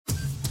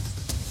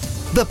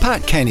The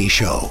Pat Kenny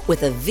Show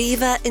with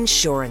Aviva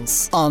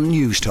Insurance on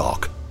News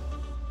Talk.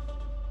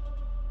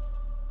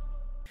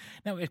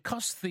 Now, it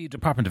cost the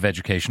Department of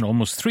Education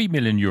almost €3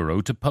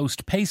 million to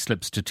post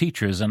payslips to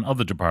teachers and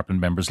other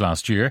department members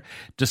last year,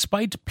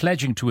 despite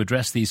pledging to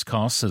address these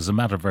costs as a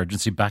matter of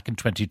urgency back in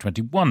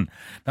 2021.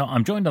 Now,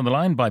 I'm joined on the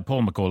line by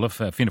Paul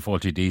McAuliffe, Fianna Fáil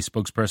TD,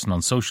 spokesperson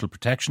on social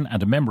protection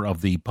and a member of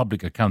the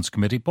Public Accounts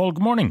Committee. Paul,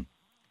 good morning.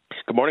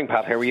 Good morning,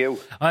 Pat. How are you?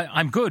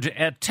 I'm good.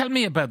 Tell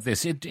me about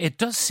this. It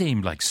does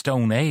seem like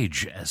Stone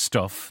Age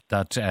stuff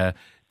that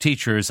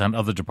teachers and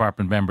other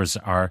department members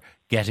are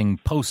getting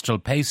postal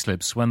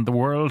payslips when the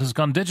world has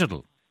gone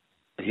digital.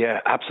 Yeah,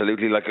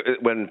 absolutely. Like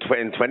when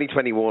in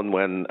 2021,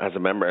 when as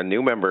a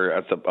new member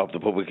of the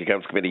Public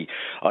Accounts Committee,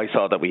 I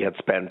saw that we had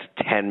spent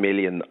 10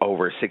 million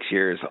over 6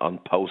 years on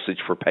postage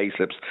for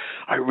payslips.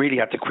 I really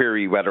had to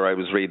query whether I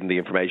was reading the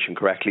information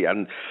correctly,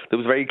 and there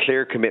was a very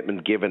clear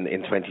commitment given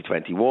in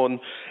 2021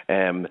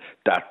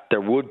 that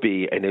there would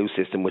be a new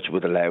system which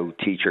would allow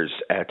teachers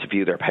to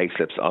view their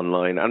payslips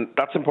online. And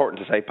that's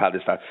important to say, Pat,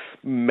 is that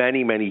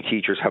many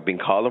teachers have been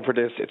calling for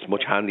this. It's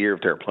much handier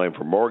if they're applying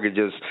for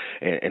mortgages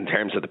in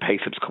terms of the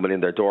payslips coming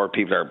in their door.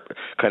 People are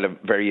kind of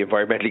very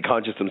environmentally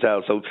conscious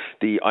themselves. So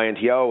the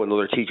INTO and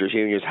other teachers'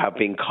 unions have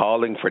been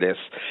calling for this.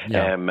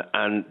 Yeah.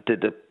 And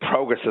the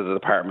progress of the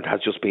department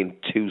has just been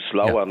too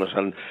slow on it.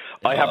 And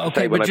I have to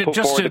say, when I put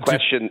forward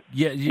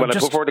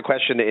the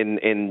question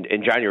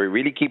in January,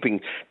 really keeping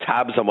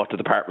tabs on what the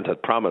department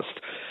had promised,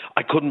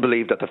 I couldn't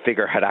believe that the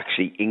figure had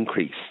actually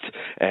increased.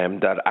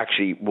 That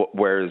actually,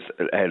 whereas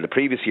the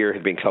previous year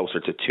had been closer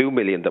to 2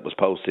 million that was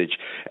postage,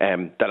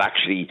 that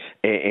actually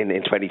in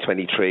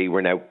 2023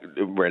 we're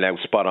now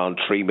spot on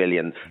 3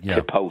 million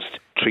to post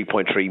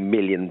 3.3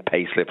 million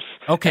payslips.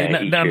 Okay,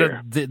 now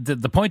year.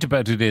 The point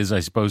about it is, I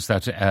suppose,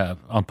 that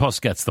An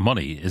Post gets the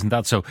money, isn't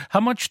that so? How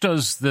much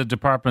does the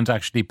department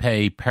actually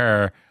pay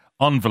per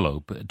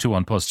envelope to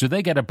An Post? Do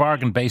they get a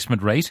bargain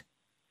basement rate?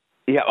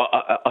 Yeah,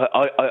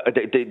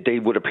 they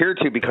would appear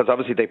to, because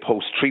obviously they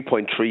post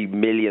 3.3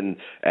 million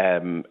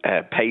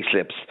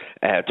payslips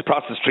to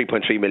process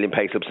 3.3 million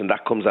payslips, and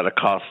that comes at a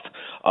cost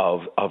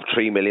of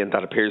 3 million.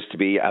 That appears to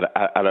be at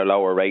a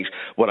lower rate.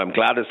 What I'm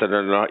glad is that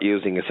they're not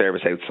using a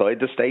service outside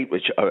the state,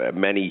 which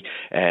many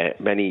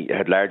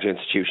larger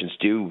institutions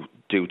do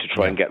to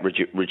try and get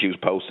reduced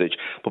postage.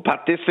 But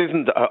Pat, this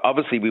isn't,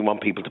 obviously we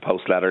want people to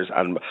post letters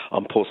and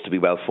on Post to be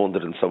well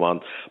funded and so on,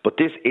 but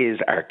this is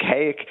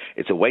archaic.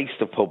 It's a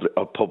waste of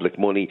public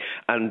money,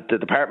 and the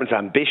department's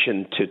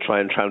ambition to try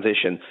and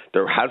transition,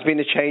 there has been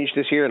a change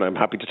this year, and I'm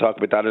happy to talk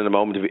about that in a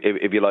moment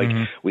if you like.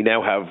 Mm-hmm. We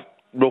now have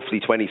roughly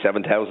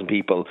 27,000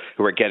 people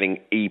who are getting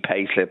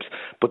e-pay slips,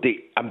 but the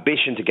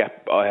ambition to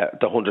get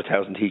the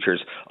 100,000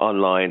 teachers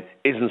online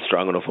isn't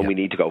strong enough, and we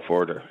need to go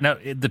further. Now,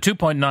 the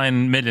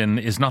 2.9 million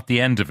is not the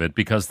end of it,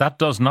 because that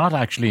does not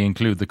actually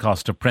include the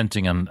cost of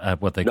printing and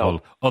what they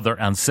call other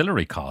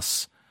ancillary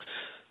costs.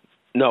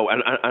 No,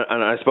 and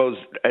I suppose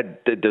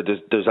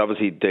there's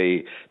obviously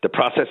the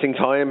processing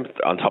time.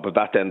 On top of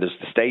that, then there's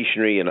the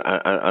stationery and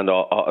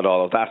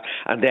all of that,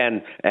 and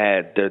then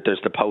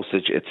there's the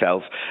postage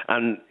itself.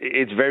 And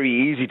it's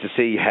very easy to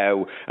see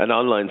how an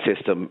online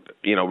system,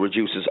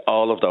 reduces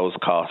all of those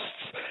costs.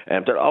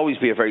 There'll always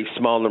be a very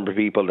small number of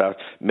people that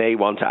may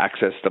want to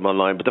access them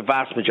online, but the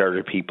vast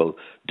majority of people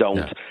don't.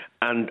 Yeah.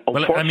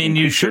 And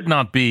you should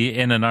not be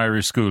in an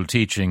Irish school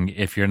teaching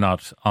if you're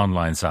not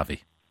online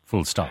savvy.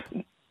 Full stop.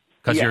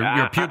 Because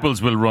your pupils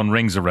will run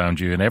rings around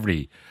you in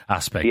every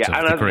aspect of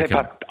the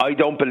curriculum. I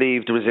don't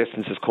believe the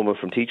resistance is coming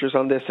from teachers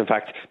on this. In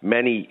fact,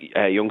 many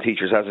young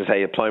teachers, as I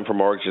say, applying for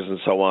mortgages and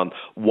so on,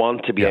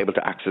 want to be able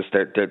to access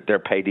their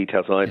pay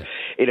details online.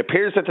 Yeah. It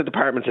appears that the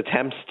department's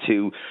attempts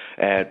to,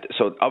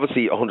 so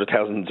obviously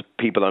 100,000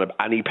 people on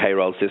any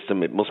payroll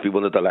system, it must be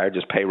one of the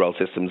largest payroll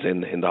systems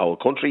in the whole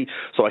country.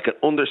 So I can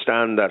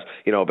understand that,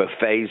 about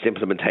phased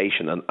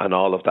implementation and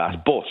all of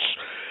that. But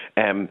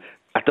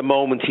at the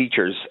moment,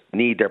 teachers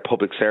need their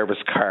public service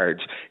cards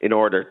in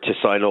order to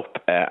sign up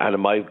at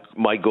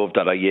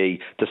mygov.ie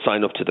to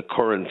sign up to the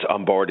current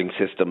onboarding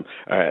system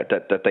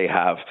that they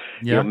have.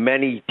 Yeah.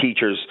 Many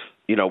teachers,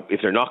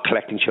 if they're not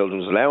collecting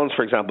children's allowance,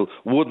 for example,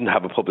 wouldn't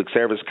have a public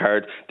service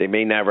card. They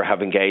may never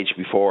have engaged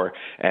before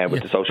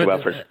with the social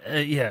welfare.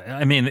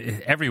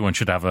 Everyone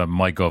should have a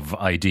MyGov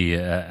ID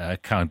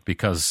account,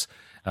 because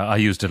I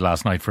used it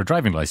last night for a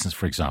driving license,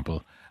 for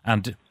example.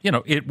 And,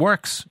 it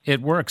works.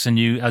 It works. And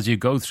as you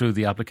go through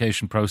the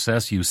application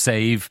process, you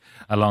save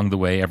along the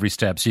way every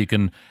step. So you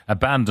can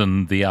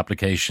abandon the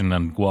application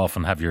and go off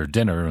and have your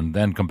dinner and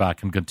then come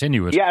back and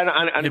continue it. Yeah,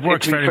 and it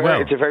works very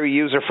well. It's a very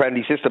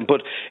user-friendly system.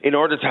 But in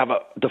order to have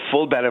the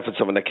full benefits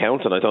of an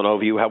account, and I don't know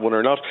if you have one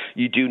or not,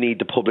 you do need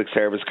the public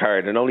service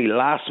card. And only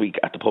last week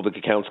at the Public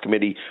Accounts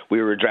Committee,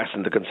 we were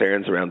addressing the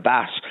concerns around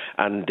that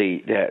and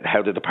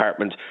how the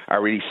department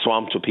are really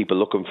swamped with people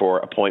looking for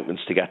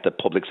appointments to get the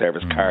public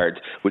service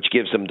card, which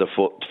gives them the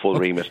full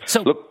remit.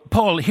 So,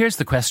 Paul, here's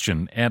the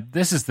question.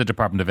 This is the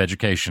Department of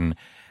Education.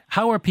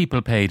 How are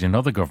people paid in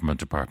other government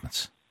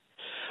departments?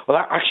 Well,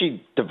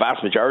 actually, the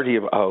vast majority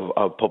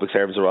of public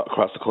servants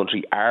across the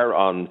country are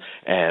on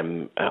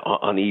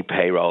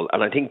e-payroll,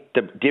 and I think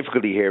the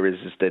difficulty here is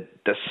that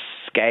the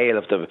scale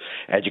of the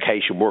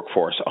education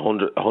workforce,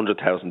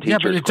 100,000 teachers. Yeah,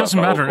 but it doesn't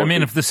matter. I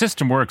mean, if the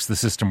system works, the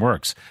system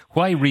works.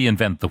 Why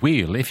reinvent the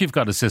wheel? If you've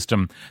got a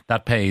system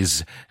that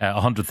pays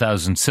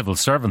 100,000 civil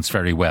servants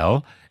very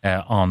well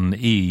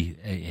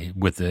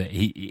with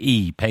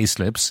the pay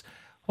slips,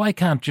 why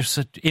can't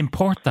just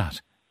import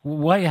that?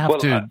 Why have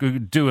to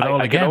do it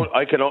all again?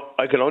 I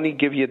can only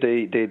give you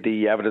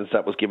the evidence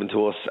that was given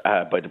to us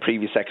by the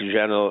previous Secretary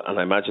General, and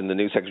I imagine the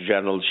new Secretary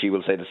General, she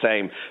will say the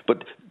same.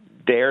 But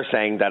they're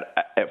saying that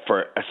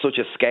for such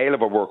a scale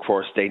of a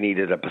workforce, they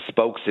needed a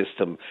bespoke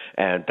system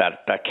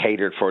that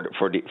catered for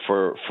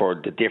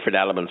the different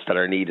elements that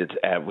are needed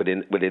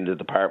within the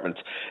department.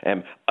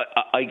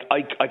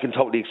 I can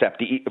totally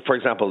accept. For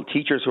example,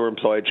 teachers who are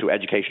employed through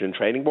education and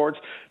training boards,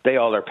 they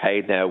all are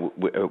paid now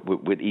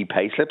with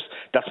e-pay slips.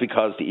 That's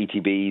because the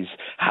ETBs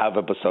have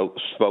a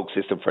bespoke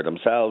system for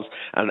themselves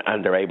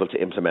and they're able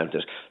to implement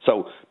it.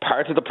 So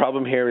part of the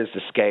problem here is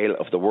the scale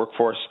of the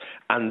workforce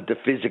and the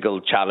physical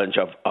challenge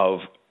of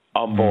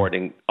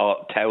onboarding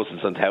thousands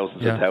and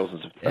thousands and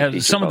thousands of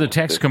teachers. Some of the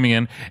text coming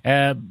in,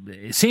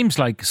 it seems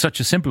like such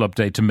a simple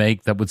update to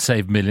make that would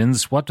save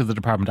millions. What do the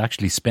department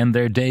actually spend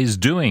their days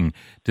doing?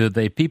 Do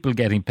they people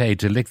getting paid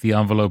to lick the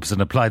envelopes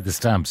and apply the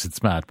stamps?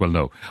 It's mad. Well,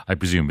 no, I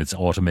presume it's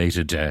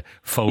automated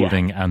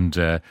folding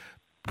and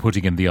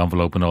putting in the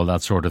envelope and all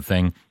that sort of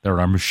thing. There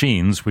are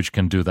machines which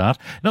can do that.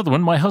 Another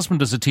one, my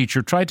husband as a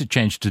teacher tried to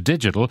change to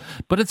digital,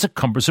 but it's a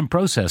cumbersome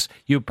process.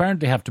 You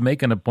apparently have to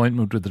make an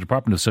appointment with the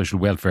Department of Social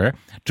Welfare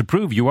to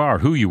prove you are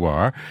who you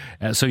are.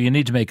 So you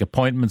need to make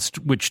appointments,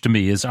 which to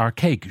me is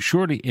archaic.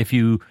 Surely if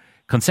you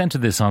consent to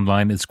this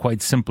online, it's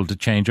quite simple to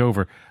change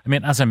over. I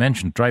mean, as I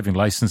mentioned, driving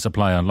licence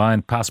apply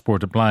online,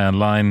 passport apply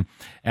online,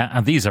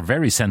 and these are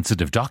very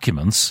sensitive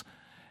documents.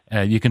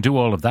 You can do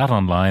all of that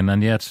online,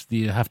 and yet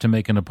you have to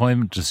make an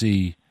appointment to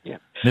see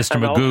Mr.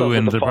 Magoo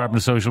in the Department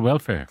of Social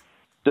Welfare.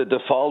 The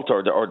default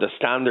or the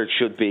standard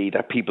should be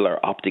that people are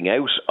opting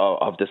out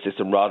of the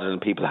system rather than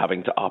people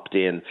having to opt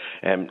in.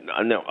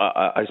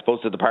 I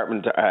suppose the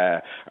department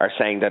are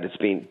saying that it's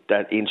been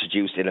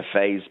introduced in a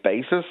phased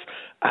basis.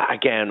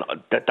 Again,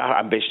 that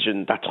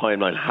ambition, that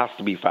timeline has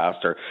to be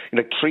faster.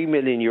 €3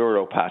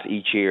 million, Pat,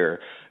 each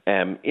year.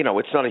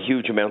 It's not a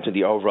huge amount in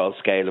the overall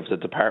scale of the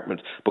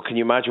department, but can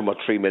you imagine what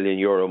 €3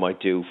 million might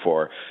do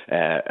for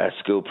a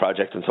school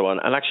project and so on?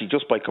 And actually,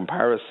 just by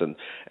comparison,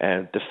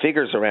 the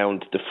figures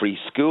around the free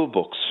school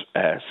books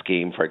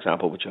scheme, for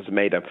example, which has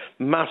made a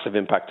massive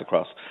impact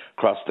across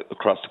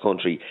the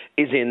country,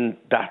 is in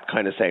that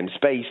kind of same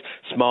space,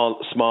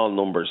 small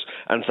numbers.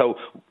 And so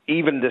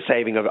even the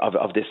saving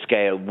of this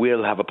scale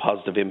will have a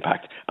positive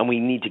impact, and we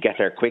need to get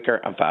there quicker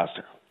and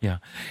faster. Yeah.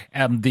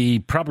 The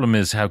problem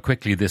is how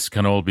quickly this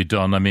can all be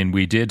done. I mean,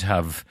 we did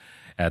have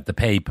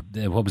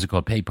the what was it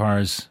called?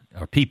 PPARs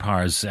or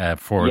PPARs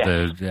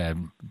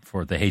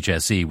for the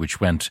HSE,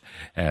 which went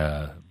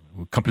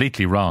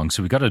completely wrong.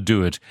 So we got to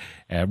do it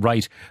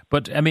right.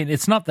 But I mean,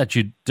 it's not that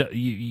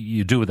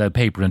you do without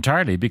paper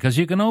entirely, because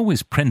you can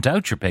always print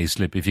out your pay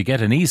slip. If you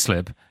get an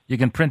e-slip, you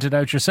can print it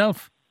out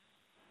yourself.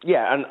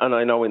 Yeah, and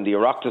I know in the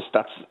Oireachtas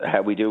that's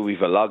how we do.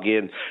 We've a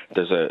login.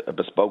 There's a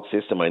bespoke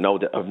system. I've no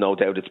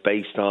doubt it's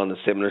based on the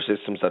similar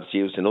systems that's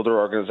used in other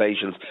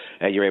organisations.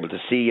 You're able to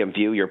see and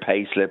view your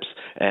pay slips,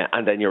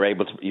 and then you're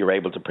able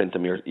to print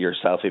them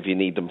yourself if you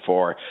need them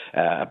for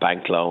a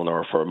bank loan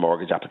or for a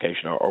mortgage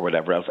application or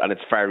whatever else. And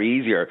it's far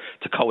easier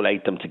to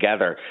collate them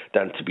together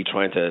than to be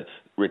trying to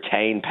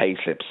retain pay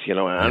slips. And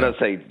I'd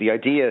say the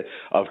idea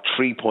of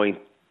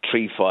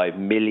 3.35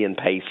 million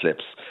pay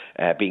slips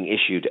being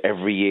issued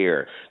every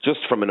year, just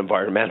from an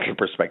environmental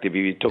perspective,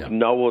 if you took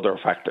no other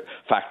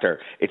factor,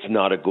 it's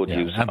not a good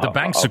use. And the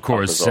banks, of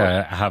course,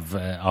 have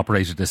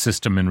operated a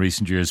system in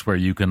recent years where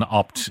you can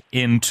opt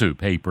into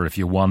paper if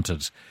you want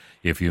it.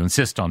 If you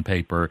insist on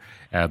paper,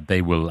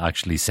 they will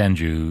actually send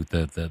you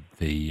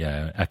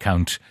the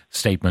account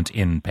statement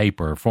in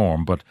paper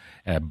form. But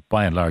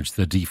by and large,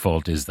 the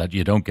default is that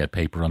you don't get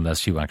paper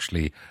unless you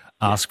actually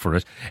ask for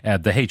it.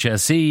 The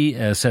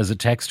HSE, says a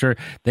texter,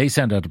 they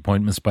send out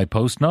appointments by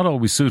post, not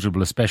always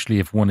suitable, especially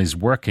if one is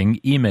working.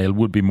 Email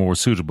would be more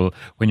suitable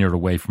when you're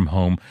away from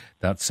home.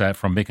 That's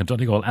from Mick and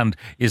Donegal. And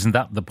isn't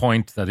that the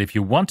point, that if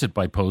you want it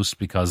by post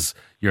because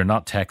you're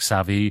not tech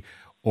savvy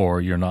or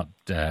you're not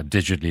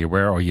digitally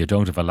aware or you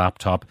don't have a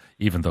laptop,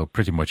 even though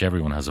pretty much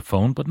everyone has a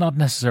phone, but not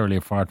necessarily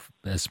a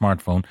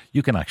smartphone,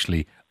 you can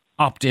actually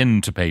opt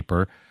into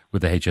paper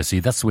with the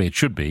HSE. That's the way it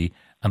should be.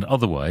 And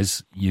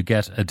otherwise, you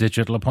get a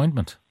digital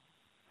appointment.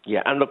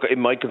 Yeah, and look,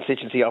 in my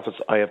constituency office,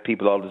 I have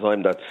people all the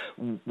time that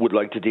would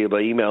like to deal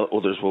by email.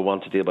 Others will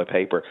want to deal by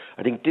paper.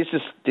 I think this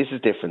is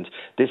different.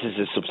 This is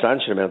a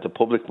substantial amount of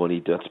public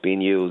money that's being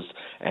used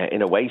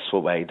in a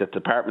wasteful way. That the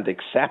department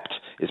accept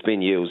is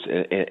being used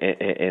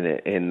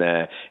in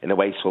a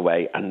wasteful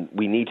way, and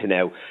we need to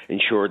now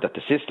ensure that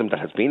the system that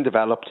has been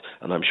developed,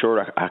 and I'm sure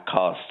at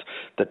cost,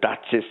 that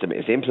system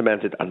is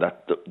implemented and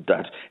that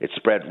it's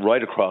spread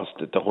right across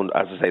the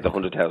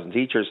 100,000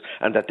 teachers,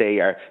 and that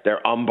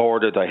they're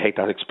onboarded. I hate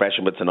that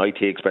expression, but it's an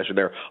IT expression.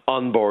 They're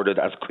onboarded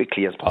as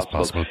quickly as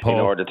possible in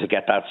order to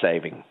get that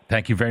saving.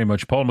 Thank you very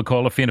much, Paul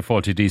McAuliffe, Fianna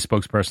Fáil TD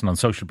spokesperson on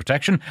social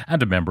protection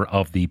and a member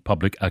of the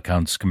Public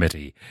Accounts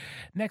Committee.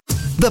 Next,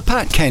 The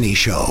Pat Kenny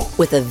Show.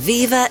 With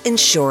Aviva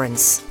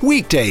Insurance.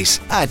 Weekdays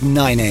at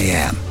 9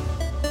 a.m.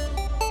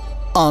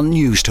 on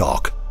News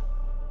Talk.